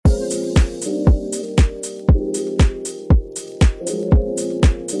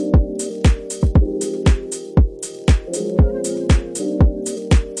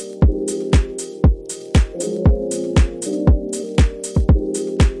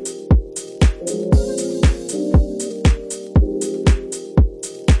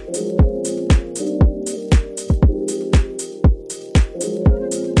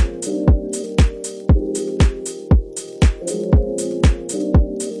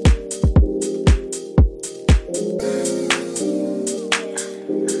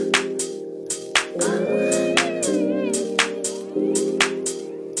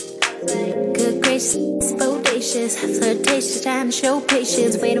show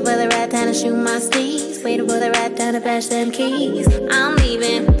patience. Waiting for the right time to shoot my steeds. Waiting for the right time to bash them keys. I'm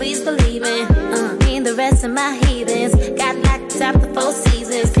leaving, please believe it. Me and the rest of my heathens got locked up the 4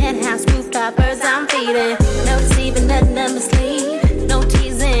 seasons. Penthouse rooftop birds I'm feeding. No deceiving, nothing up my sleeve. No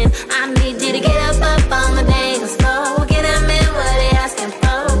teasing. I need you to get up on the dance floor. Get them in what they asking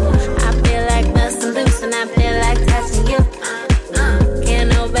for. I feel like busting loose and I feel like touching you. Can't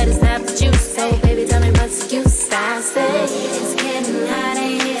nobody stop the juice. So baby, tell me what's the use. I say it's getting hot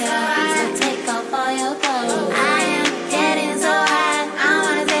in here, so take off all your clothes. I am getting so hot, I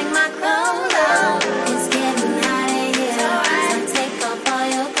wanna take my clothes off. It's getting hot in here, so take off all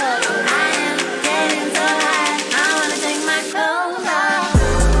your clothes. I am getting so hot, I wanna take my clothes off.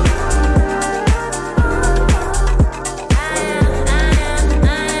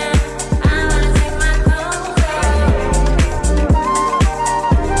 I wanna take my clothes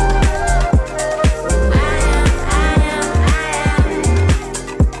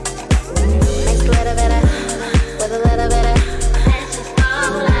Makes a little better, with a little better.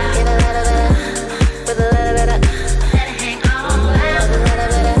 Get a little better, with a little better. With a little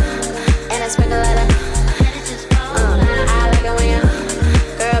better, and a sprinkle letter. I like it when you,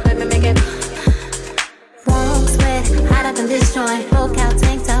 girl, baby, make it. Won't sweat, hot up in this joint. Broke out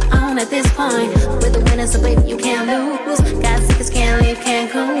tank top on at this point. With the winners, so baby, you can't lose. Got tickets, can't leave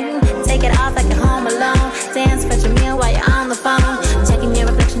Cancun. Take it off like you're home alone. Dance, fetch a meal while you're on the phone. Checking your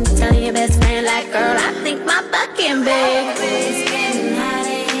reflection, telling your best friend, like, girl, I think my bucket big. It's getting hot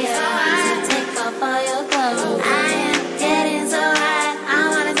in here, so take off all your clothes. I am getting so hot, I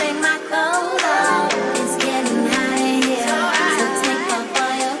wanna take my clothes off. It's getting hot in here, so take off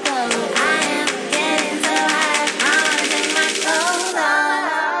all your clothes. I am getting so hot, I wanna take my clothes off.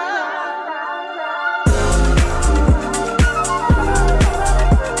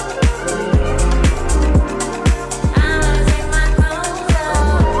 I wanna take my clothes off.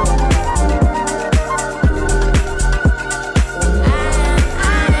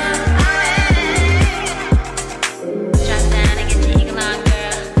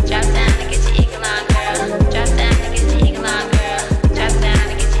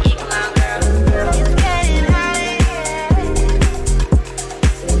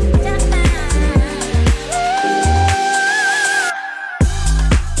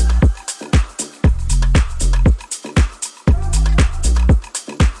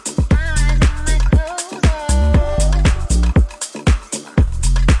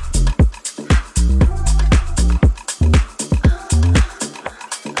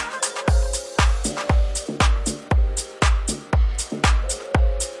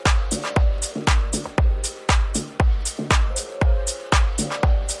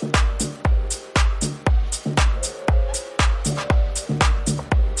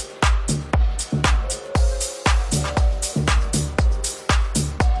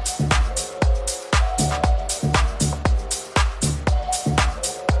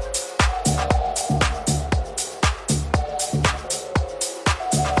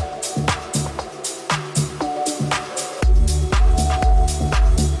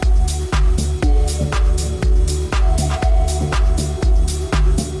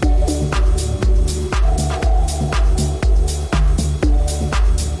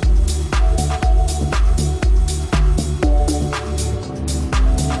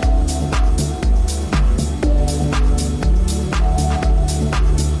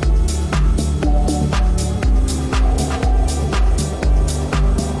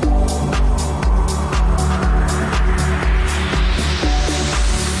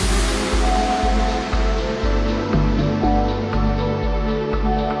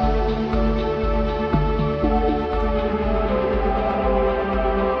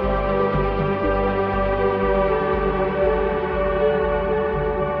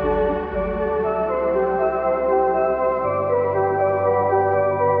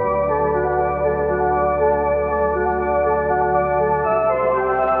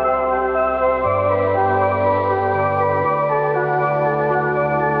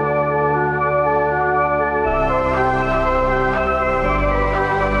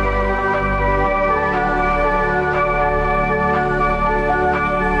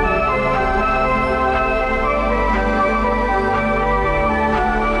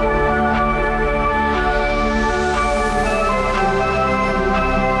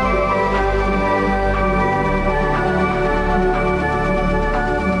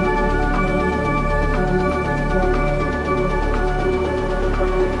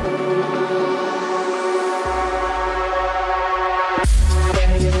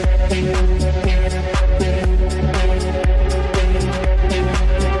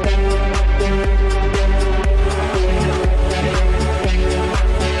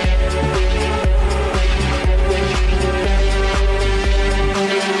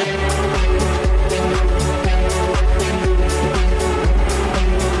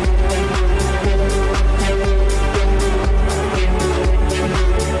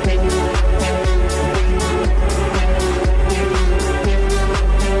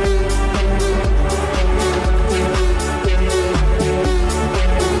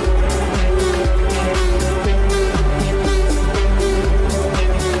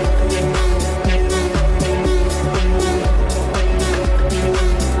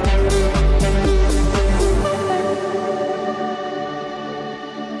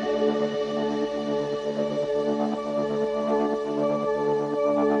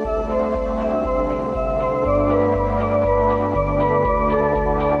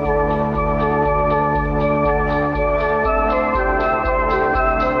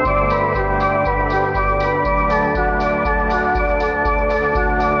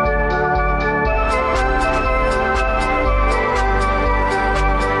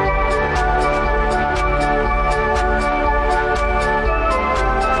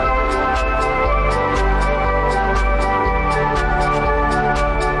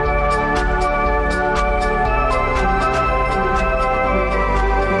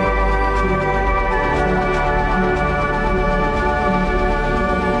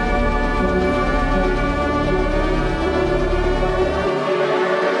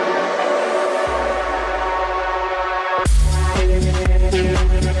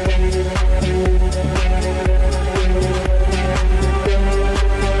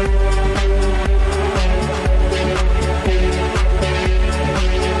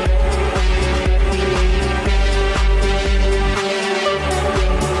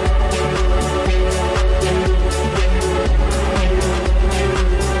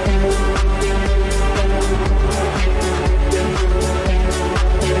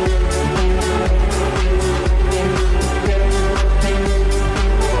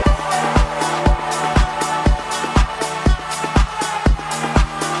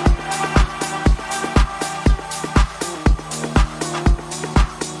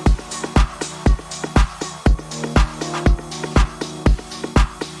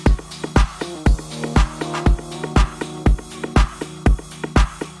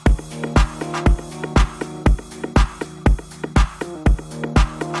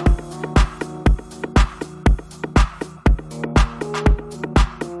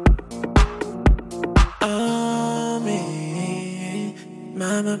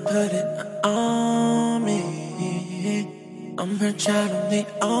 child, I'm the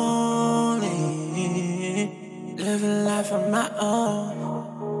only. Living life on my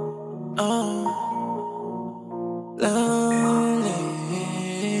own. Oh, lonely.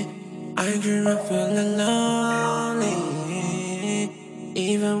 I grew up feeling lonely.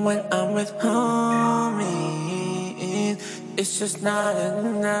 Even when I'm with homies, it's just not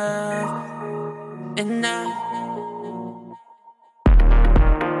enough. Enough.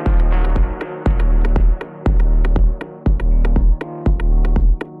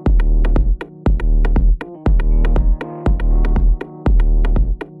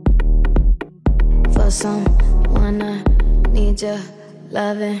 Someone I need your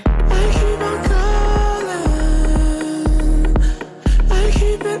loving. I keep on calling. I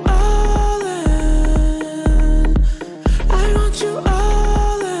keep it all in. I want you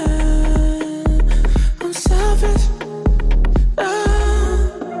all in. I'm selfish.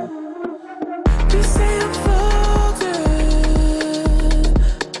 Just say I'm folded.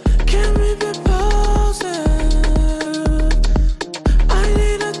 Can we be positive? I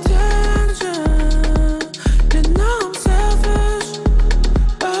need attention.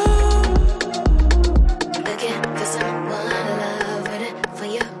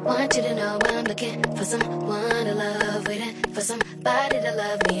 Want you to know I'm looking for someone to love with it, for somebody to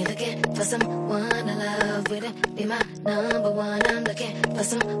love me. Looking for someone to love with it, be my number one. I'm looking for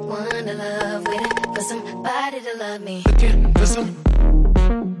someone to love with it, for somebody to love me. Looking for some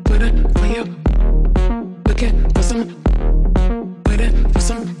with it for you. Looking for some with it for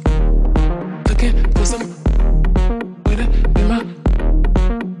some. Looking for some with it, be my.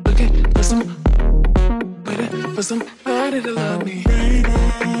 Looking for some with it for somebody to love me.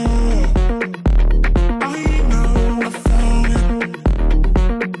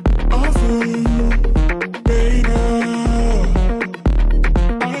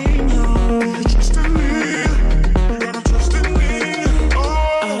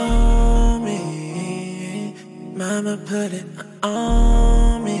 Put it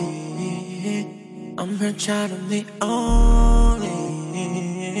on me. I'm her child, I'm the only.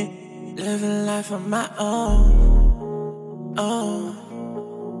 Living life on my own. Oh,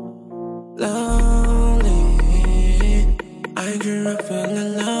 lonely. I grew up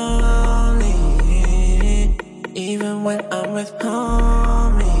feeling lonely. Even when I'm with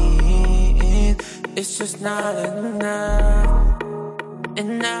homies, it's just not enough.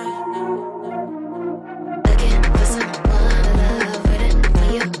 Enough.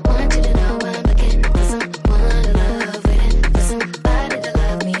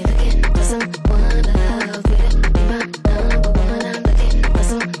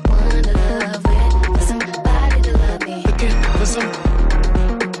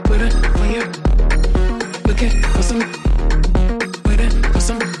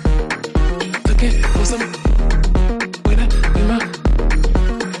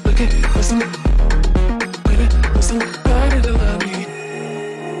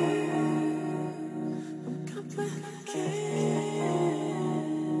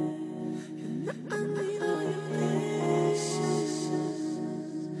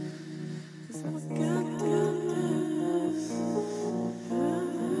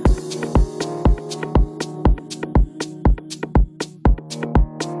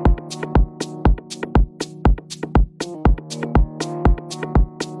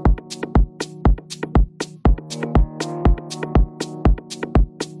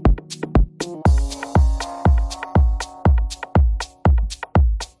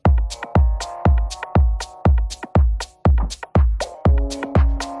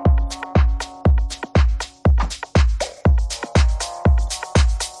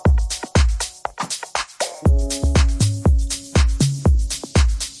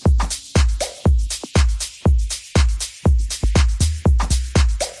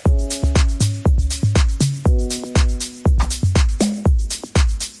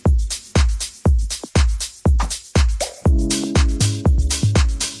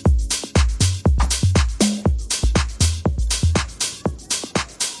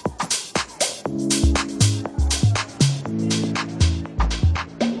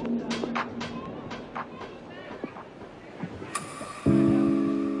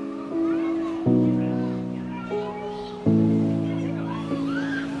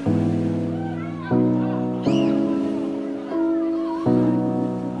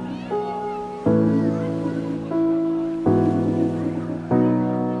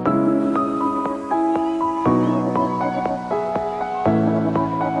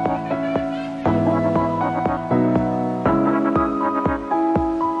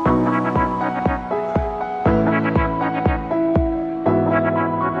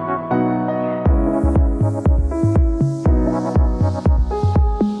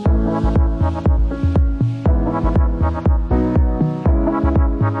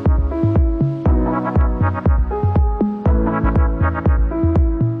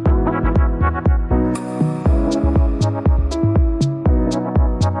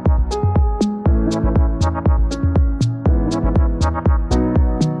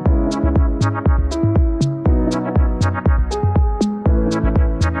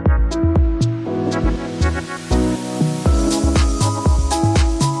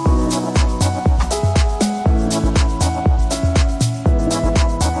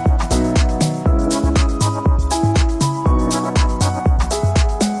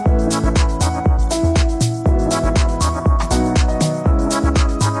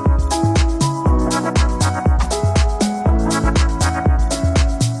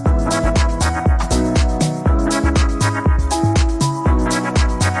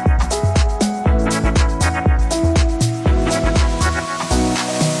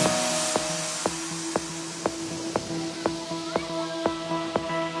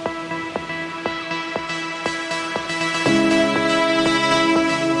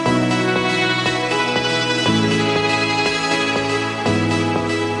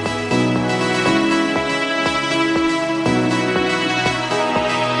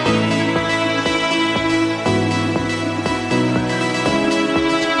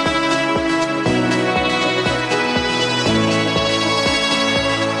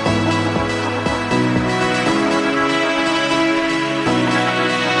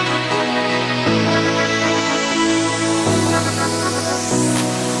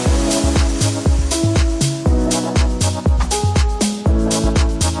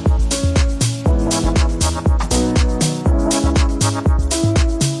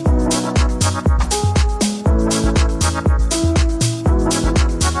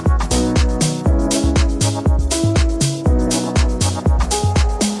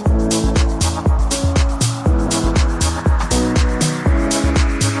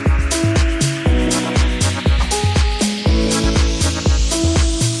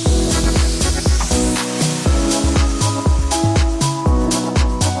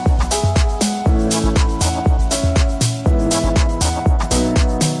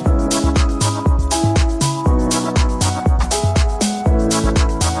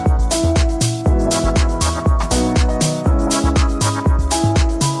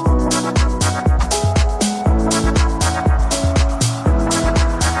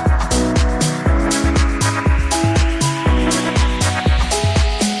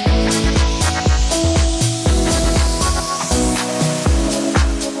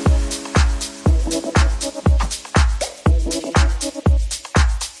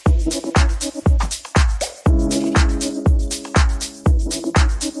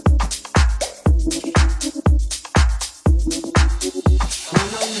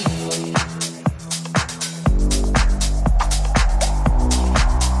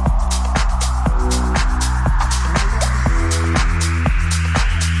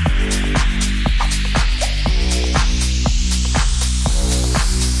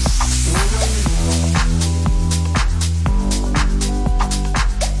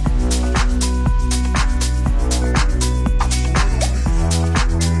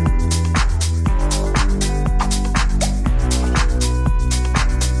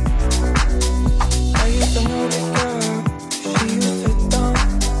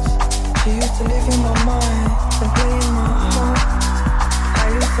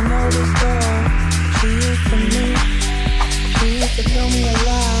 tell me a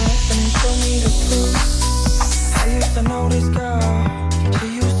lie and then show me the proof. I used to know this girl, she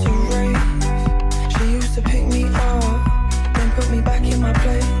used to rave. She used to pick me up, then put me back in my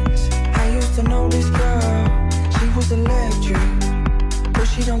place. I used to know this girl, she was electric, but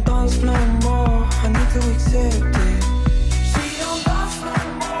she don't dance no more. I need to accept it. She don't dance no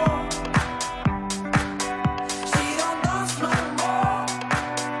more. She don't dance no more.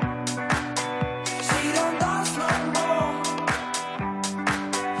 She don't dance no more.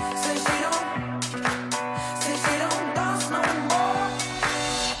 Say she don't dance no more.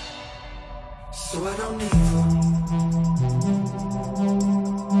 So I don't need her.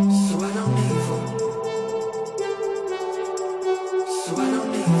 So I don't need her. So I don't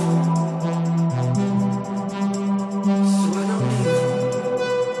need her. So I don't need her.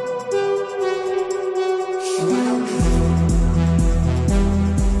 So I don't need her. So I don't need her.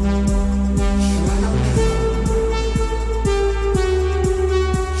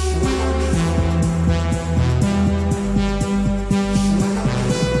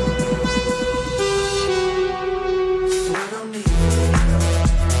 So I don't need her. So I don't need her.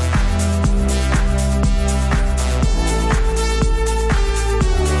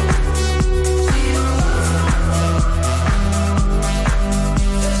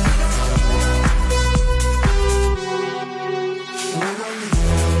 So I don't need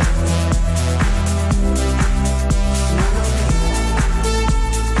her.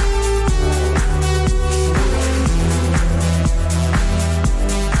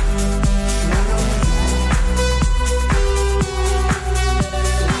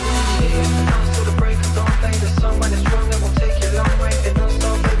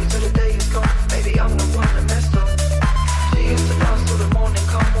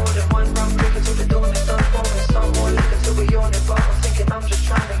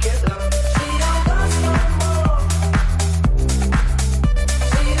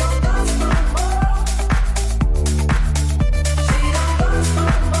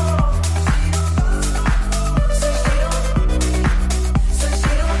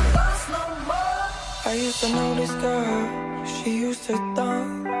 I used to know this girl, she used to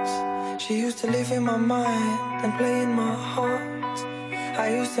dance. She used to live in my mind and play in my heart. I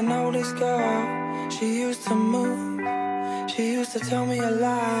used to know this girl, she used to move. She used to tell me a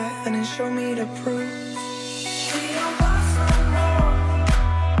lie and then show me the proof. She don't dance no more.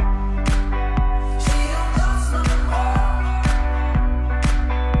 She don't dance no more.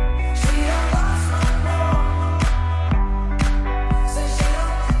 She don't dance no more. Say she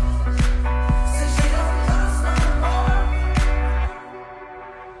don't dance no more.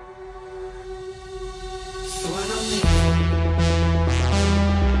 So I don't need her.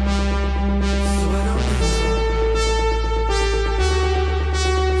 So I don't need her.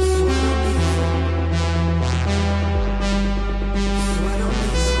 So I don't need her.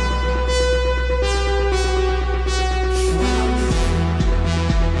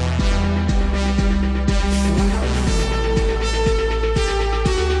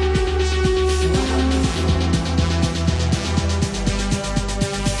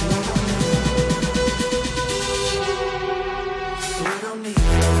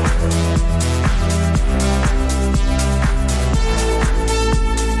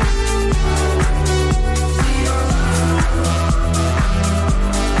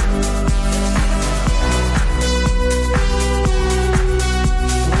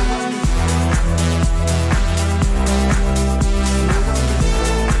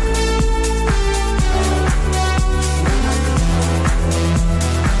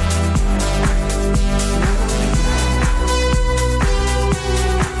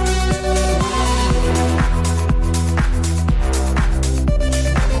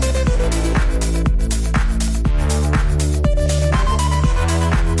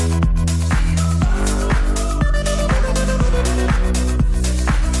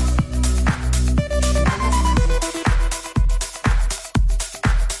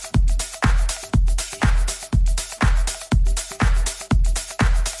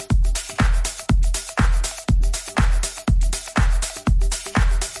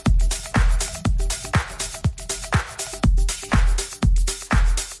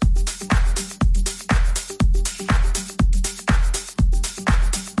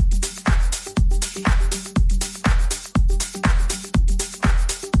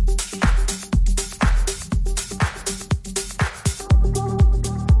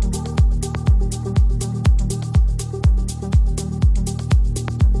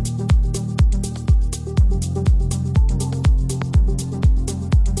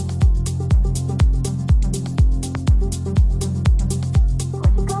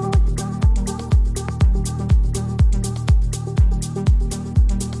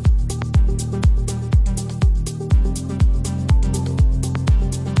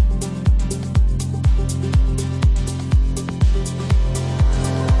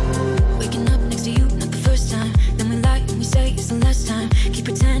 Keep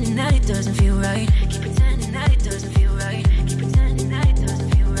pretending that it doesn't feel right. Keep pretending that it doesn't feel right. Keep pretending that it doesn't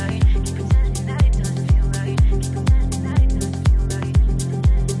feel right. Keep pretending that it doesn't feel right. Keep pretending that it doesn't feel right.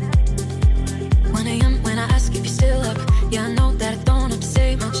 1 a.m. when I ask if you're still up. Yeah, I know that I don't have to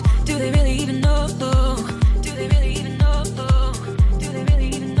say much. Do they really even know? Do they really even know? Do they really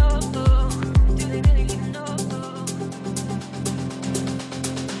even know? Do they really even know?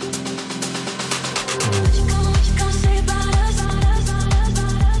 What you gonna say about us?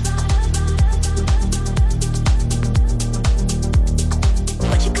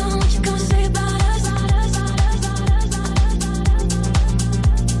 What you gonna say about us? What you gonna say about us?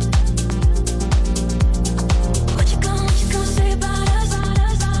 What you gonna say about us?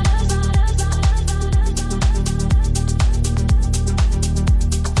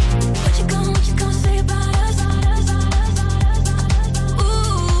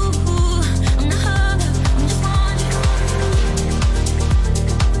 Ooh, I'm not hung up, I'm just wondering.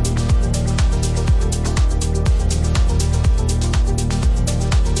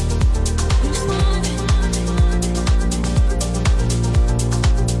 I'm just wondering. What you gonna say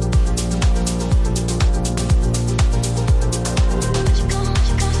about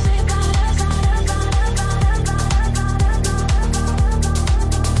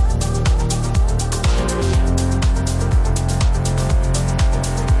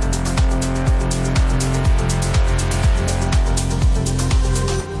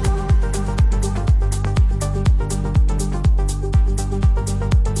us?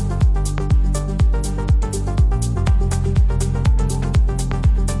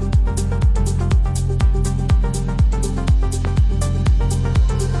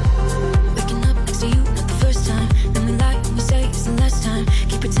 Waking up next to you, not the first time. Then we lie and we say it's the last time.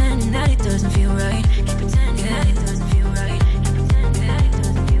 Keep pretending that it doesn't feel right. Keep pretending that it doesn't feel right. Keep pretending that it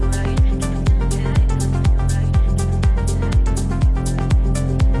doesn't feel right. Keep pretending that it doesn't feel right.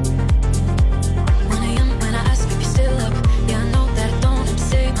 1 a.m. when I ask if you're still up. Yeah, I know that I don't have to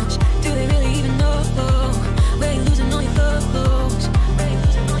say much. Do they really even know? Where you losing all your clothes? Where you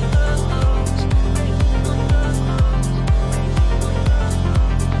losing all your clothes? Where you losing all your clothes?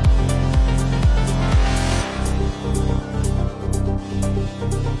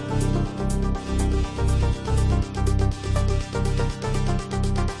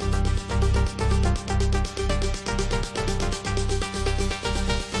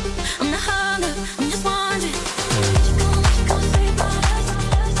 I'm not hung up, I'm just wondering. What you gonna say about us?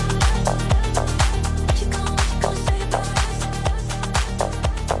 What you gonna say about us?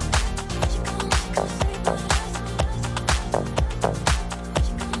 What you gonna say about us?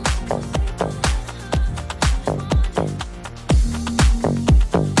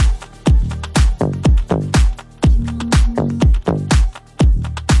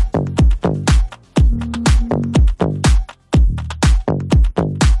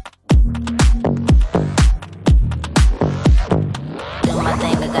 Do my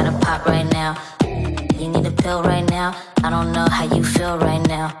thing, I gotta pop right now. You need a pill right now. I don't know how you feel right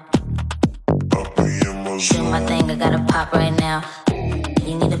now. Do my thing, I gotta pop right now.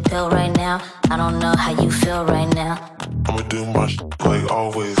 You need a pill right now. I don't know how you feel right now. I'ma do my like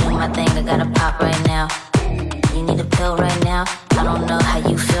always. Do my thing, I gotta pop right now. You need a pill right now. I don't know how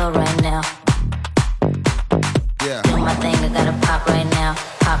you feel right now. Yeah. Do my thing, I gotta pop right now.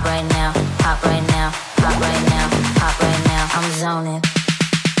 Pop right now. Pop right now. Pop right now. Pop right now. I'm zoning.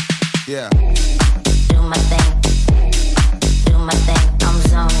 Yeah. Do my thing. Do my thing. I'm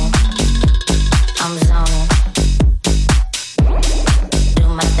zoning. I'm zoning. Do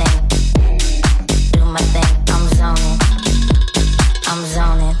my thing. Do my thing. I'm zoning. I'm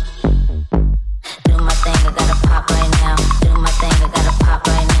zoning. Do my thing. I gotta pop right now. Do my thing. I gotta pop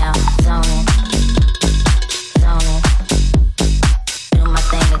right now. Zoning. Zoning. Do my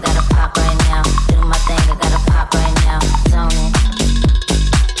thing. I gotta pop right now. Do my thing. I gotta pop right now. Zoning.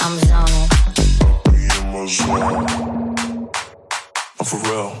 I'm zoning. I'm for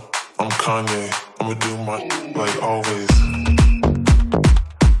real. I'm Kanye. I'ma do my like always.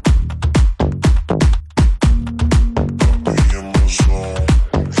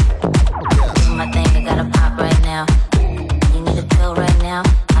 Do my thing, I gotta pop right now. You need a pill right now.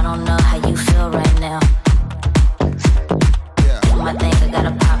 I don't know how you feel right now. Do my thing, I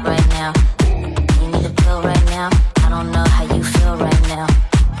gotta pop right now. You need a pill right now. I don't know how you feel right now.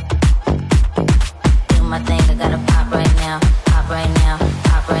 Do my thing, I gotta pop right now. Pop right now.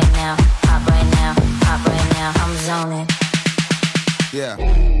 Pop right now. Pop right now. Pop right now. I'm zoning. Yeah.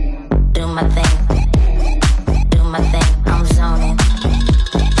 Do my thing. Do my thing. I'm zoning.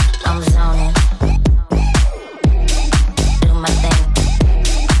 I'm zoning. Do my thing.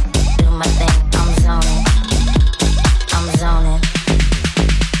 Do my thing. I'm zoning. I'm zoning.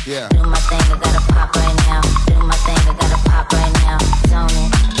 Yeah. Do my thing, I gotta pop right now. Do my thing, I gotta pop right now. Zone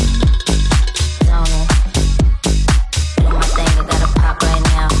it. Zone it. Do my thing, I gotta pop right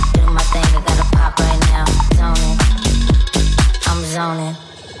now. Do my thing, I gotta pop right now. Zone it. I'm zoning.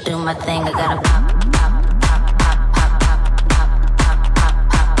 Do my thing, I gotta pop, pop, pop, pop, pop, pop, pop, pop, pop, pop,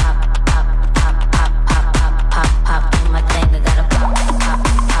 pop, pop, pop, pop, pop, pop. Do my thing, I gotta pop,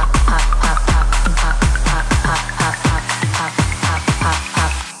 pop, pop, pop, pop, pop, pop, pop, pop, pop, pop, pop, pop, pop,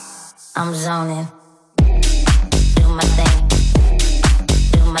 pop. I'm zoning. Do my thing.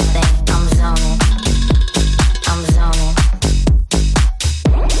 Do my thing. I'm zoning. I'm zoning.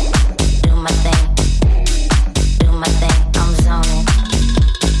 Do my thing. Do my thing. I'm zoning.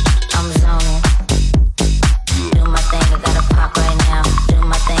 I'm zoning. Do my thing. I gotta pop right now. Do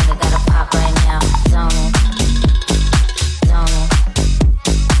my thing. I gotta pop right now. Zoning. Zoning.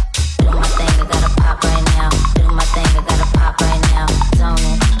 Do my thing. I gotta pop right now. Do my thing. I gotta pop right now.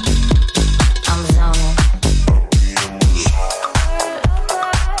 Zoning. I'm zoning.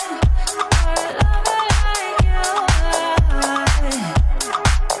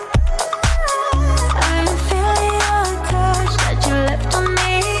 I'm feeling your touch that you left on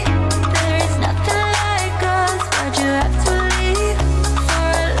me. There is nothing like us. Why'd you have to leave? For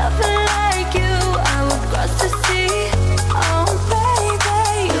a lover like you, I would cross the sea. Oh baby,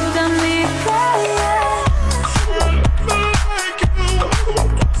 you got me crying.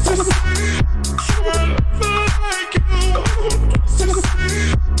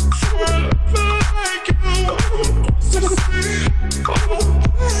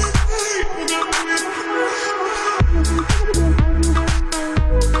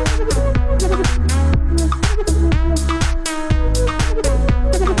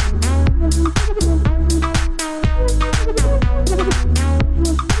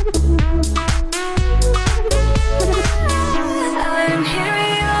 I'm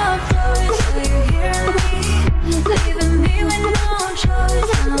hearing your voice, are you hearing me? Leaving me with no choice,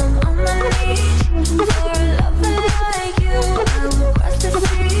 I'm on my knees. For a lover like you, I will cross the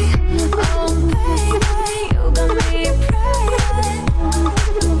sea. Oh baby, you got me praying.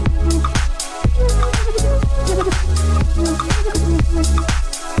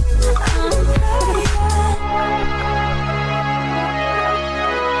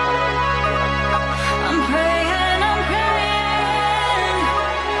 I'm praying, I'm praying.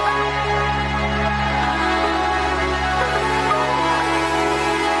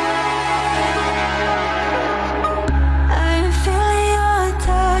 I'm feeling your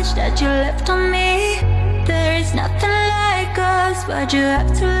touch that you left on me. There is nothing like us. Why'd you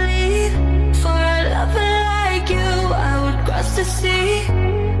have to leave? For a lover like you, I would cross the sea.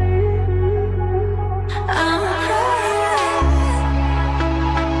 I'm praying.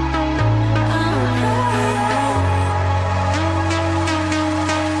 I'm praying.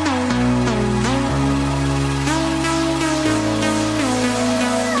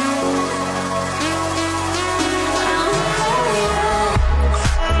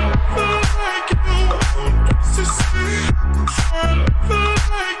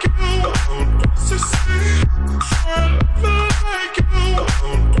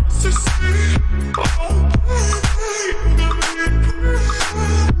 Oh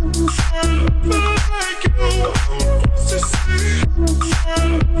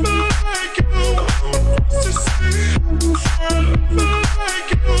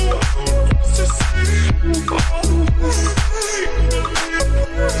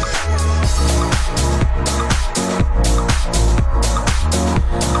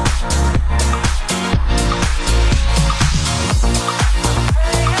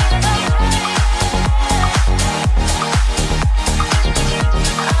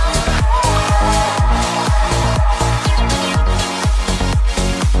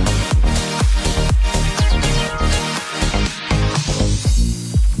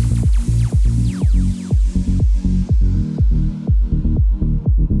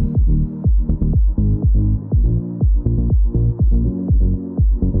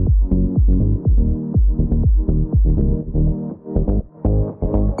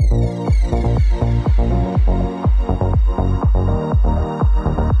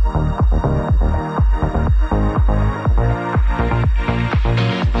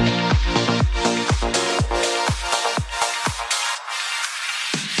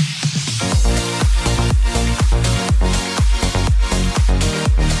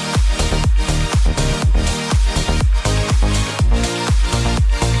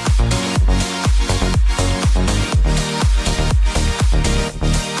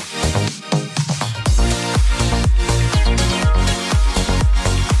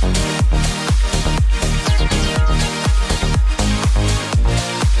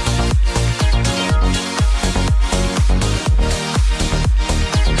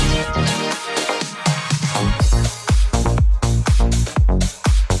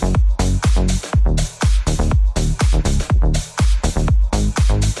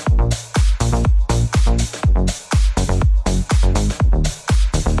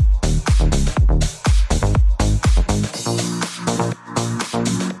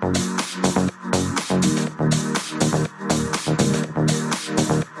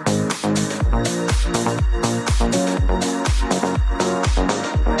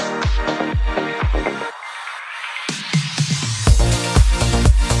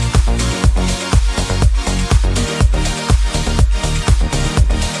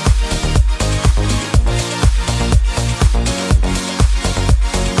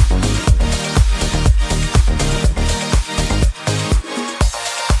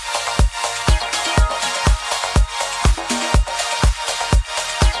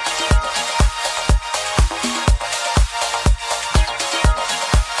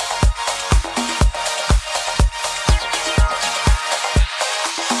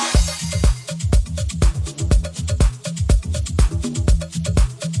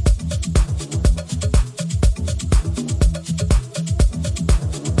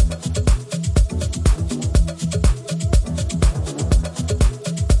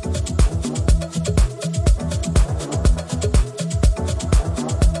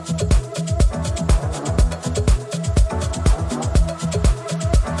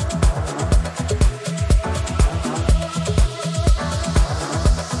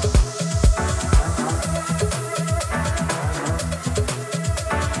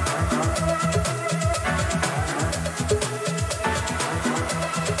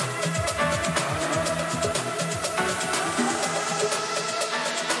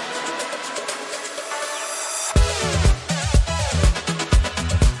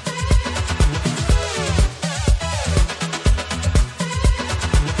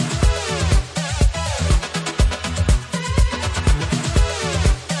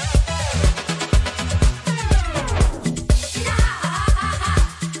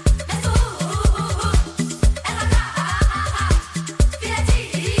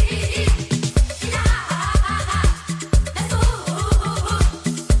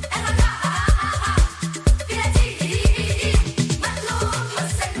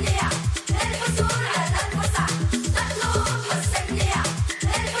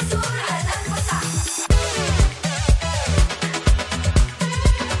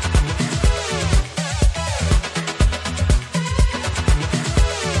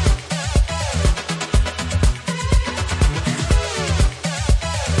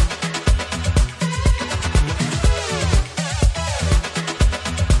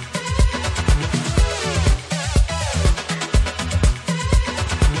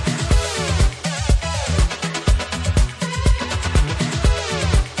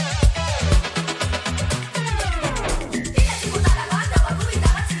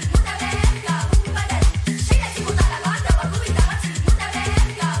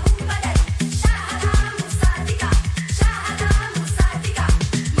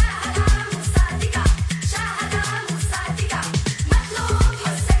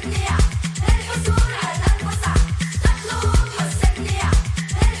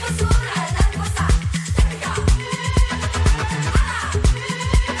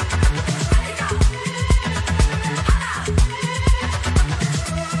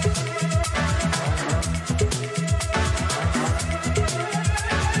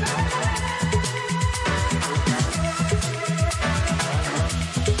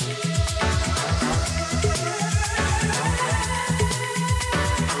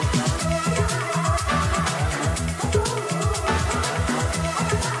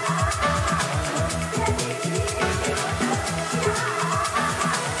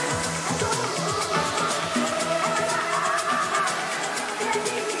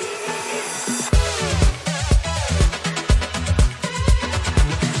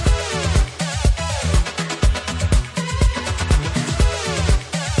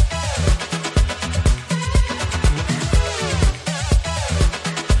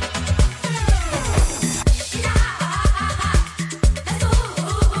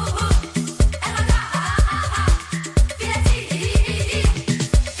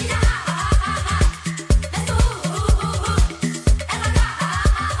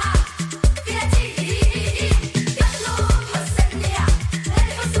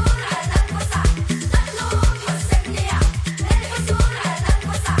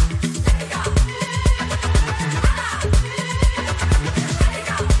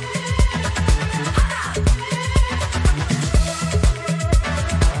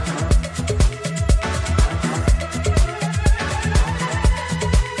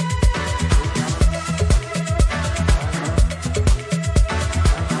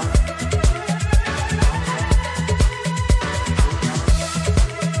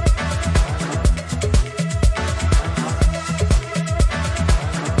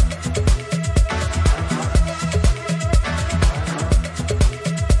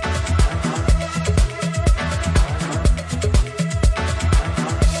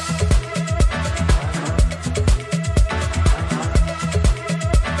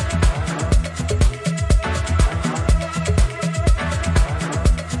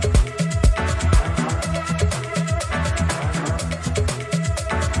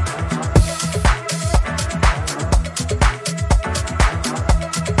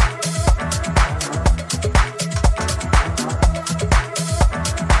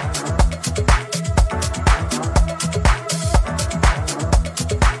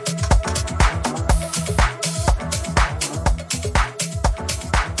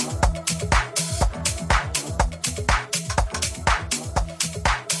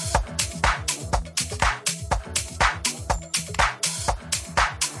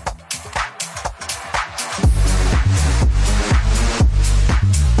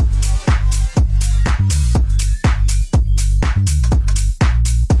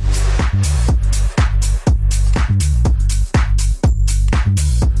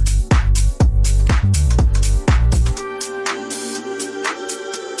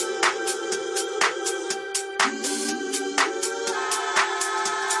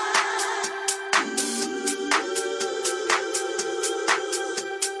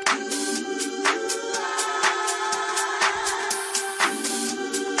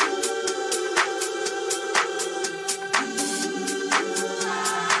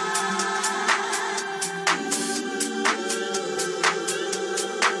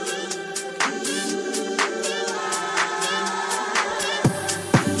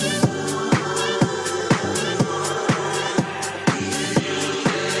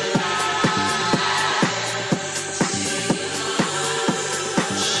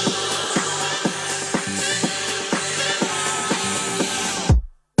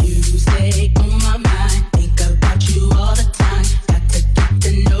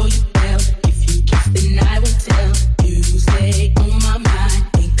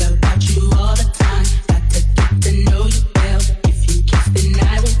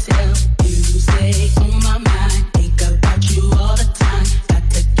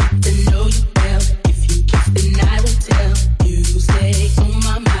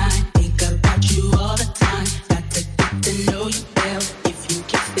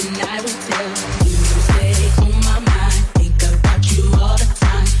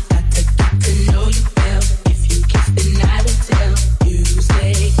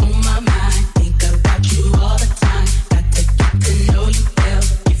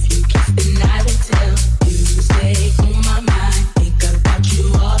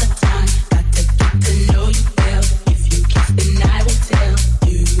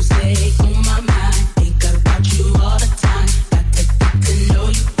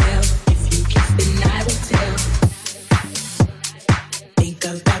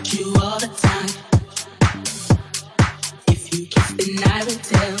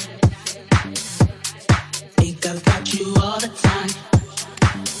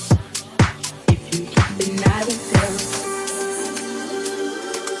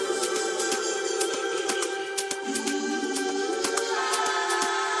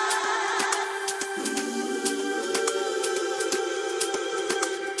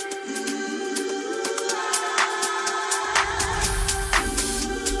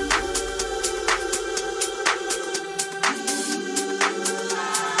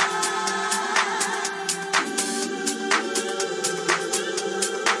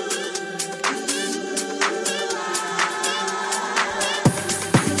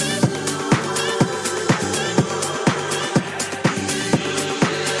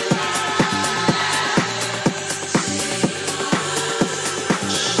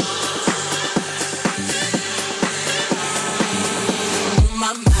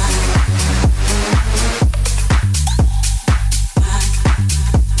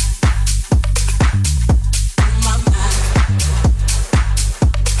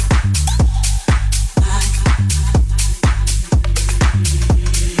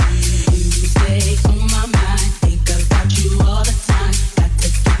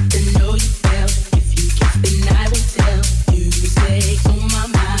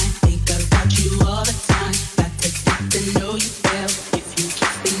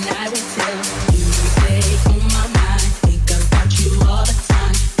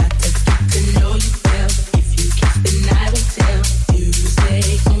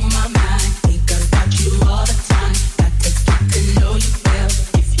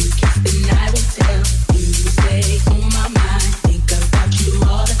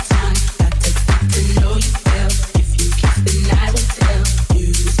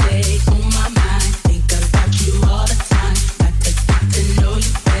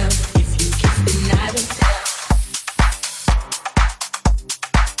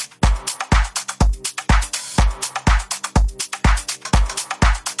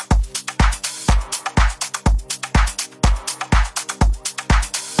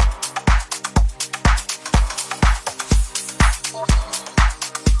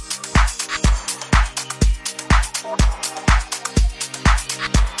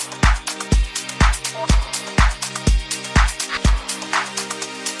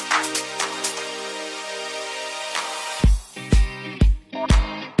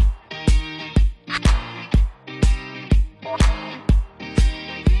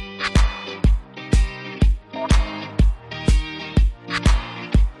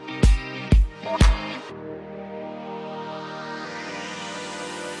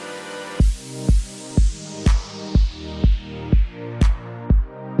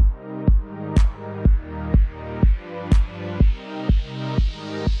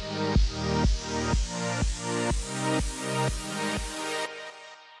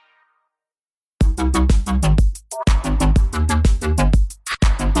Thank